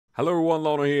Hello everyone,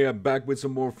 Lano here, back with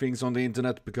some more things on the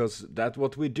internet because that's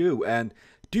what we do. And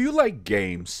do you like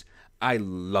games? I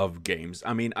love games.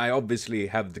 I mean, I obviously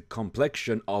have the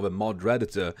complexion of a mod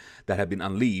redditor that had been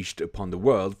unleashed upon the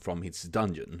world from its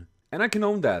dungeon. And I can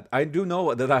own that. I do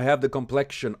know that I have the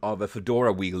complexion of a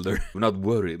fedora wielder. Do not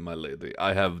worry, my lady.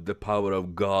 I have the power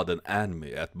of God and anime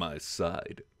at my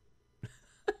side.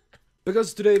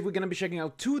 Because today we're gonna be checking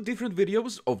out two different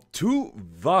videos of two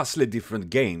vastly different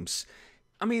games.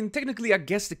 I mean, technically I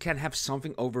guess they can have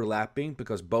something overlapping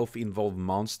because both involve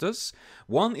monsters.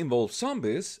 One involves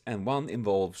zombies and one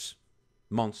involves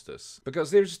monsters. Because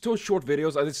there's two short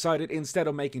videos, I decided instead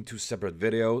of making two separate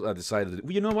videos, I decided,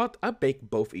 well, you know what, I'll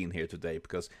bake both in here today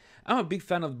because I'm a big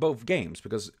fan of both games.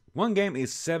 Because one game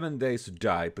is 7 Days to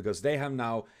Die because they have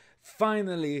now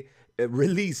finally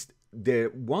released their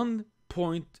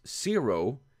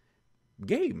 1.0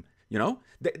 game. You know,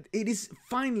 it is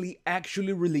finally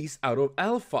actually released out of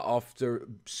alpha after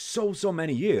so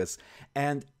many years.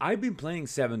 And I've been playing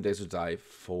 7 Days to Die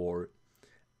for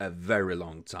a very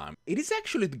long time. It is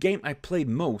actually the game I played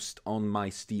most on my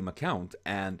Steam account.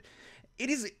 And it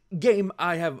is a game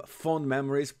I have fond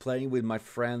memories playing with my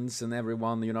friends and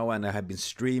everyone, you know, and I have been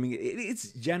streaming.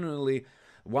 It's generally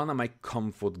one of my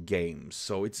comfort games.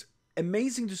 So it's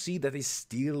amazing to see that they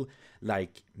still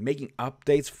like making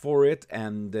updates for it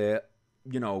and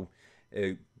you know,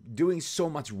 doing so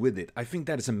much with it. I think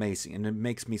that is amazing, and it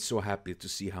makes me so happy to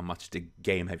see how much the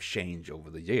game have changed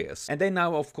over the years. And they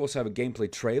now of course have a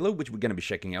gameplay trailer which we're gonna be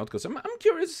checking out because I'm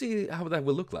curious to see how that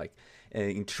will look like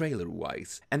in trailer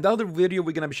wise. And the other video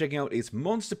we're gonna be checking out is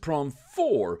Monster Prom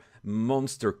 4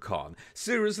 Monster Con.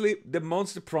 Seriously, the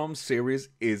Monster Prom series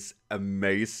is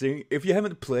amazing. If you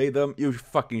haven't played them, you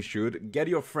fucking should. Get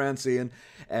your friends in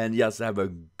and just have a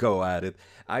go at it.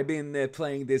 I've been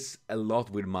playing this a lot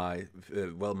with my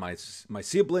my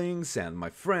siblings and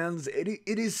my friends. It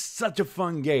is such a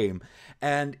fun game,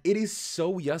 and it is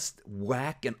so just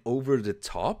whack and over the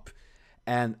top.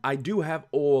 And I do have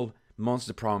all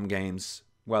Monster Prom games,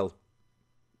 well,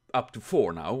 up to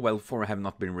 4 now. Well, 4 have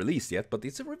not been released yet, but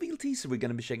it's a reveal teaser we're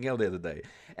gonna be checking out the other day.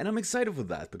 And I'm excited for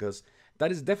that, because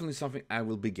that is definitely something I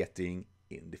will be getting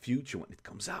in the future when it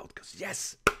comes out. Because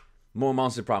yes, more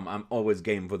Monster Prom, I'm always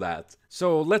game for that.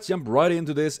 So let's jump right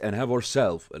into this and have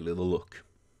ourselves a little look.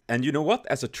 And you know what,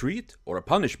 as a treat, or a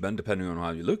punishment, depending on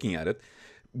how you're looking at it,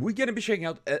 we're gonna be checking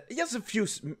out just a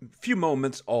few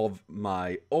moments of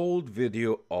my old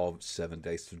video of 7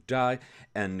 Days to Die,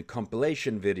 and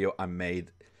compilation video I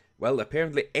made, well,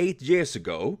 apparently 8 years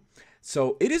ago.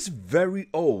 So it is very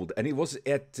old, and it was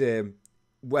at,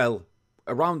 well,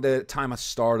 around the time I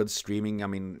started streaming. I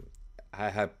mean, I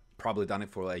have probably done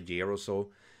it for a year or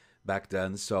so back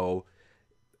then. So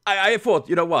I thought,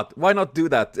 you know what, why not do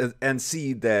that and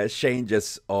see the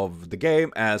changes of the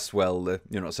game as well,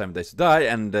 you know, 7 Days to Die.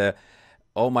 And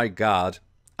oh my god,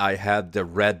 I had the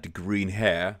red-green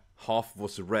hair. Half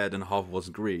was red and half was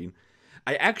green.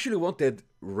 I actually wanted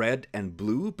red and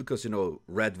blue because, you know,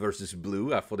 red versus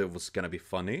blue. I thought it was gonna be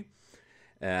funny.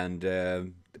 And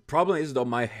the problem is though,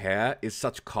 my hair is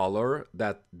such color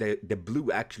that the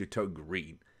blue actually turned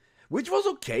green. Which was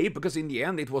okay, because in the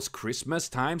end it was Christmas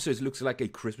time, so it looks like a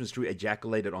Christmas tree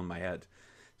ejaculated on my head.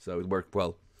 So it worked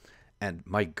well. And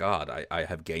my god, I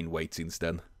have gained weight since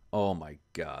then. Oh my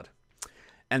god.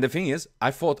 And the thing is,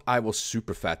 I thought I was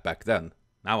super fat back then.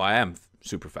 Now I am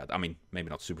super fat. I mean, maybe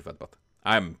not super fat, but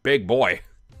I'm big boy.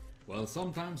 Well,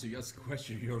 sometimes you just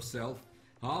question yourself,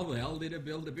 how the hell did they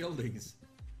build the buildings?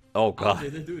 Oh god. How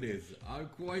did they do this? I'm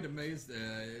quite amazed.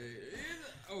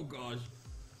 Oh gosh.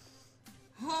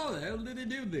 How the hell did they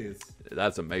do this?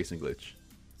 That's amazing glitch.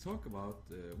 Talk about,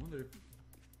 wonder if...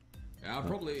 Yeah, I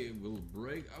probably will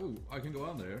break... Oh, I can go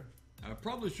on there. I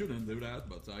probably shouldn't do that,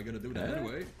 but I gotta do that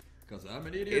anyway. Because I'm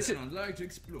an idiot and I like to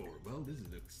explore. Well, this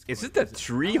looks... Is it that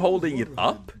tree holding it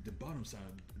up? The bottom side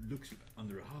looks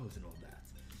under a house and all that.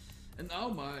 And now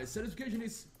my certification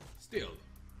is still.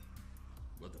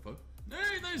 What the fuck?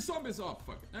 Hey, there's zombies off!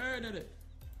 Fuck. No.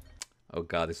 Oh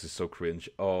god, this is so cringe.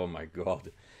 Oh my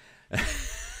god.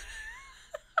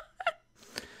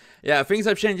 Yeah, things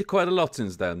have changed quite a lot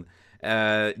since then.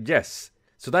 Yes.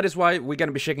 So that is why we're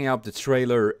gonna be checking out the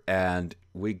trailer, and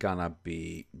we're gonna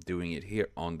be doing it here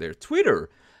on their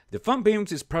Twitter. The Fun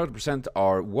Beams is proud to present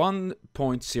our 1.0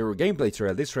 gameplay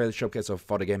trailer. This trailer showcases how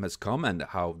far the game has come and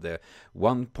how the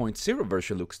 1.0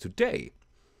 version looks today.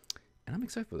 And I'm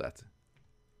excited for that.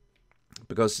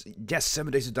 Because, yes,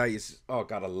 7 Days to Die is... Oh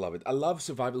god, I love it. I love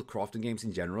survival crafting games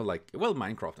in general, like, well,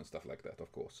 Minecraft and stuff like that,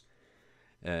 of course.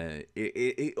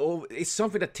 It's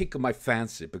something that tickled my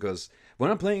fancy, because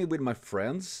when I'm playing it with my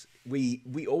friends,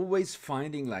 we always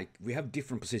finding like we have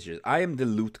different positions. I am the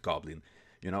loot goblin,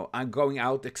 you know. I'm going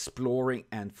out exploring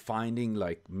and finding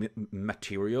like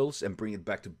materials and bring it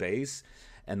back to base,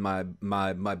 and my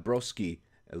broski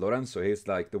Lorenzo, he's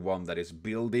like the one that is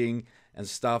building and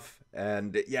stuff.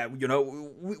 And yeah, you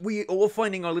know, we all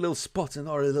finding our little spots and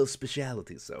our little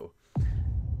specialities. So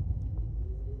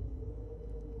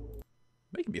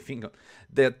making me think of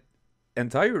that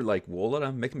entire like wall that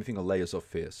I'm making me think of Layers of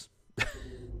Fears.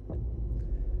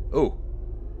 Oh,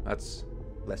 that's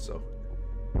less so.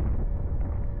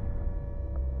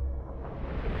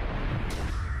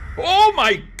 Oh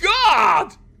my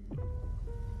god!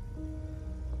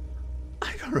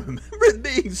 I don't remember it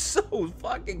being so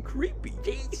fucking creepy.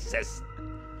 Jesus.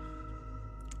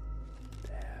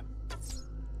 Damn.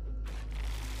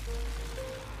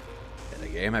 And the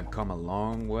game had come a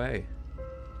long way.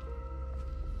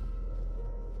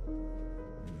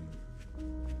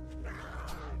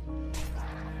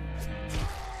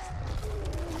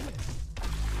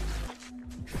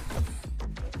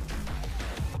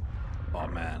 Oh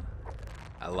man,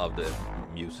 I love the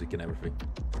music and everything.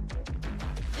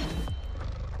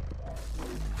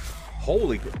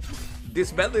 Holy crap.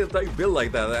 Dismantling a build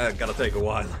like that gotta take a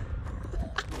while.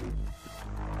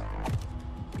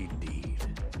 Indeed.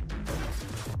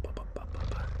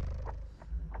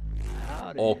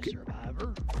 Okay.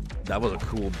 That was a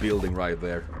cool building right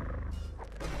there.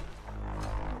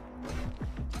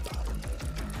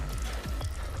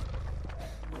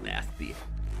 Nasty.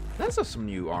 That's some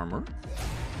new armor.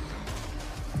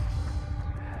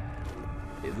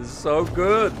 It is so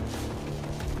good.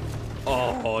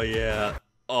 Oh yeah.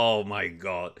 Oh my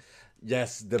god.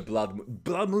 Yes, the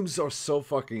blood moons are so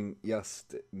fucking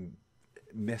just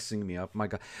messing me up. My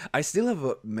god. I still have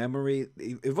a memory.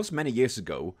 It was many years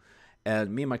ago,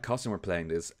 and me and my cousin were playing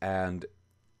this, and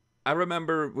I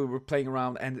remember we were playing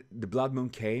around and the blood moon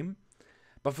came.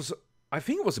 But I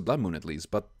think it was a blood moon at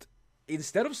least, but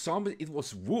instead of zombies, it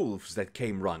was wolves that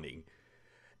came running.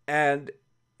 And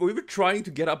we were trying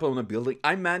to get up on a building.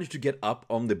 I managed to get up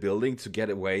on the building to get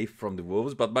away from the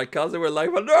wolves, but my cousin were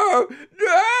like, well, no,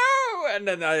 no! And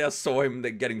then I just saw him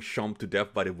getting chomped to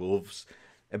death by the wolves.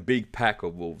 A big pack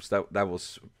of wolves. That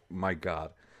was, my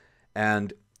god.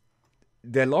 And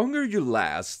the longer you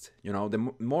last, you know,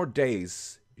 the more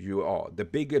days you are, the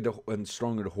bigger and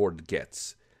stronger the horde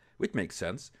gets. Which makes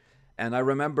sense. And I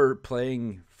remember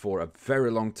playing for a very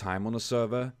long time on a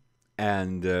server,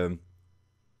 and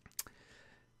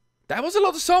that was a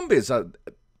lot of zombies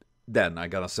then, I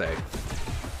gotta say.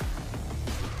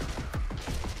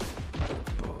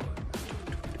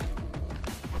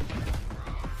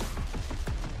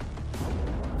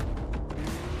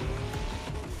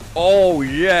 Oh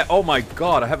yeah, oh my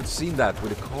god, I haven't seen that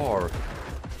with a car.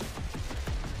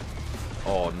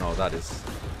 Oh no, that is...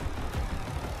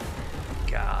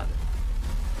 God.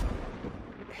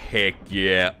 Heck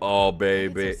yeah, oh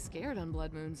baby. I'm so scared on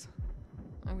blood moons.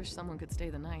 I wish someone could stay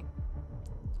the night.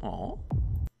 Oh.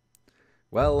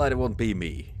 Well, that won't be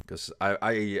me, because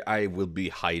I will be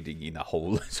hiding in a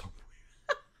hole somewhere.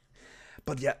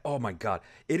 But yeah, oh my god.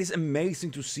 It is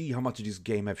amazing to see how much this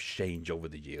game have changed over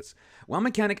the years. One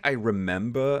mechanic I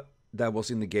remember that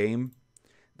was in the game,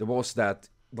 there was that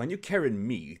when you carried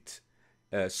meat,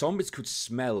 zombies could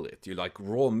smell it. You like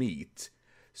raw meat.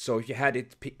 So if you had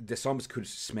it, the zombies could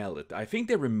smell it. I think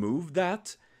they removed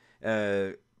that,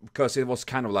 because it was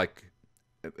kind of like,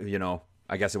 you know,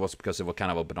 I guess it was because it was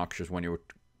kind of obnoxious when you were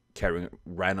carrying a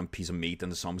random piece of meat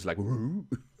and the zombies like, woo.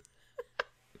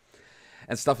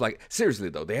 And stuff like, seriously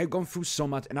though, they have gone through so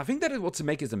much, and I think that is what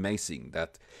makes it amazing,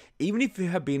 that even if you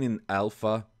have been in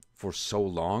alpha for so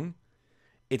long,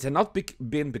 it has not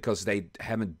been because they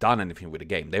haven't done anything with the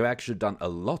game. They've actually done a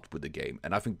lot with the game,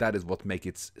 and I think that is what makes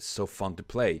it so fun to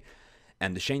play.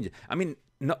 And the changes, I mean,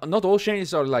 not all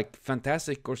changes are like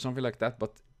fantastic or something like that,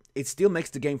 but it still makes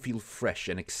the game feel fresh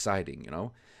and exciting, you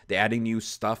know? They're adding new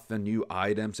stuff and new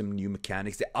items and new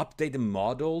mechanics. They update the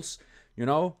models, you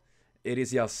know? It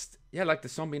is just, yeah, like the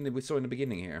zombie we saw in the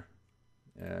beginning here.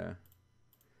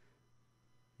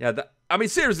 Yeah, I mean,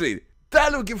 seriously,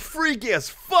 that looking freaky as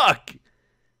fuck!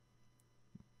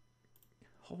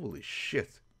 Holy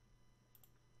shit.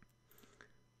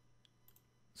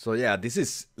 So yeah, this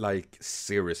is, like,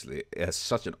 seriously, it's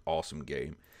such an awesome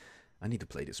game. I need to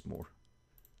play this more.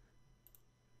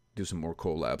 Do some more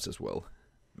collabs as well.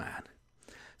 Man.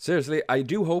 Seriously, I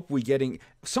do hope we're getting...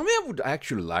 Something I would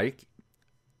actually like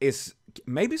is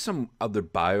maybe some other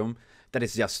biome that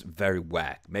is just very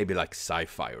whack. Maybe like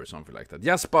sci-fi or something like that.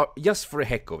 Just for the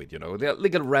heck of it, you know.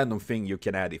 Like a random thing you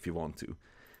can add if you want to.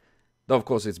 Though, of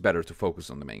course, it's better to focus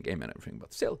on the main game and everything,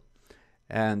 but still.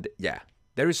 And yeah,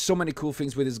 there is so many cool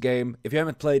things with this game. If you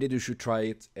haven't played it, you should try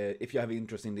it. If you have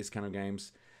interest in these kind of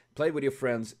games, play with your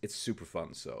friends. It's super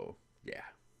fun, so yeah.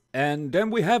 And then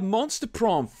we have Monster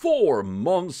Prom 4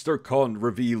 MonsterCon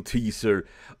reveal teaser.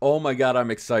 Oh my god,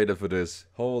 I'm excited for this.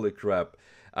 Holy crap.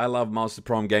 I love Monster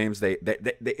Prom games. It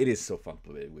is so fun to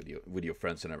play with your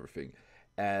friends and everything.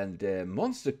 And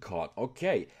MonsterCon,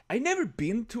 okay. I never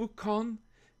been to a con,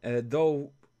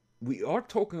 though we are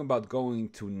talking about going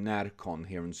to Närcon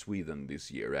here in Sweden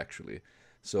this year, actually.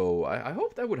 So I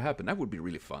hope that would happen. That would be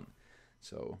really fun.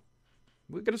 So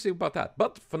we're gonna see about that.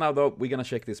 But for now, though, we're gonna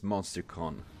check this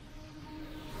MonsterCon.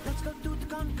 Let's go to the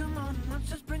con, come on,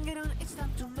 monsters bring it on. It's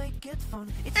time to make it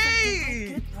fun. It's time to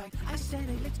make it right. I said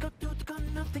it, let's go to the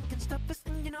con, nothing can stop us.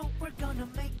 And you know, we're gonna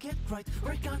make it right.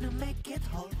 We're gonna make it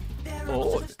whole.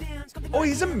 Oh,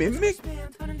 he's a mimic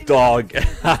dog.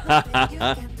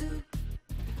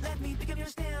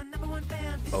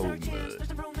 Oh man.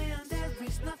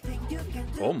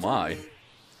 Oh my.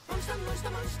 I'm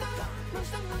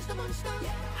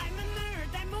a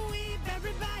nerd, I'm a weeb,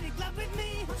 everybody club with me.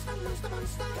 I'm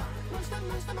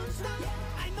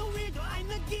a weirdo, I'm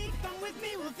a geek, come with me,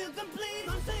 we'll feel complete.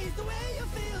 Monster is the way you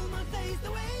feel, monster is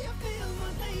the way you feel,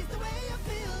 monster is the way you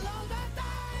feel all the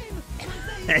time.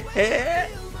 Monster is the way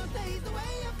you feel, monster is the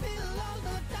way you feel all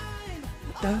the time,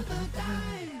 all the time.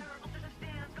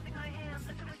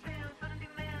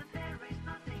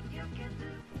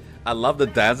 I love the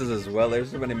dances as well.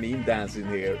 There's so many meme dances in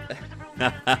here.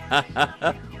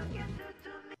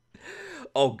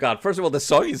 Oh god, first of all, the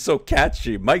song is so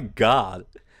catchy. My god.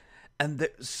 And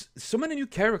there's so many new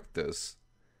characters.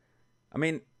 I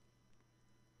mean,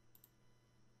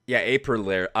 yeah, April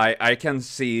there. I can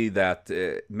see that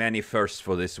many firsts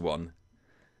for this one.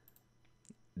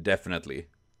 Definitely.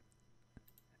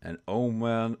 And oh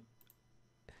man.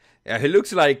 Yeah, he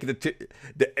looks like the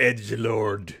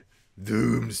edgelord.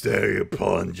 Doomsday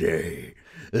Ponje.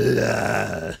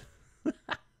 The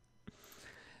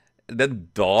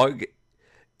dog,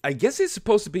 I guess it's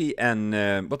supposed to be an,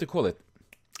 what do you call it?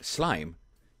 Slime,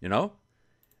 you know?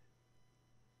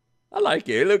 I like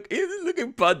it. Look, he's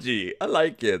looking pudgy. I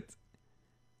like it.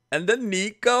 And then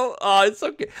Nico, oh, it's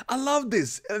okay. I love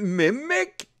this. A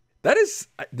mimic? That is,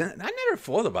 I never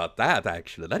thought about that,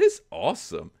 actually. That is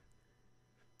awesome.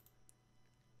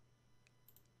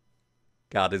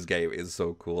 God, this game is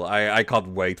so cool. I can't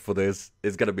wait for this.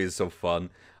 It's gonna be so fun.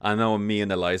 I know me and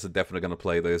Eliza are definitely gonna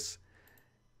play this.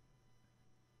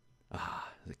 Ah,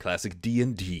 the classic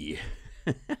D&D.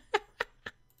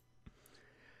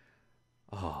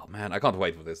 Oh man, I can't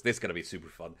wait for this. This is gonna be super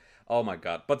fun. Oh my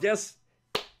god. But yes,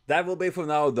 that will be for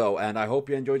now though. And I hope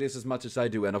you enjoyed this as much as I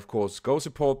do. And of course, go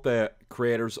support the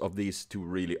creators of these two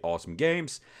really awesome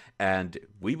games. And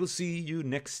we will see you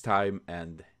next time.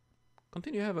 And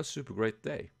continue to have a super great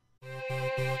day.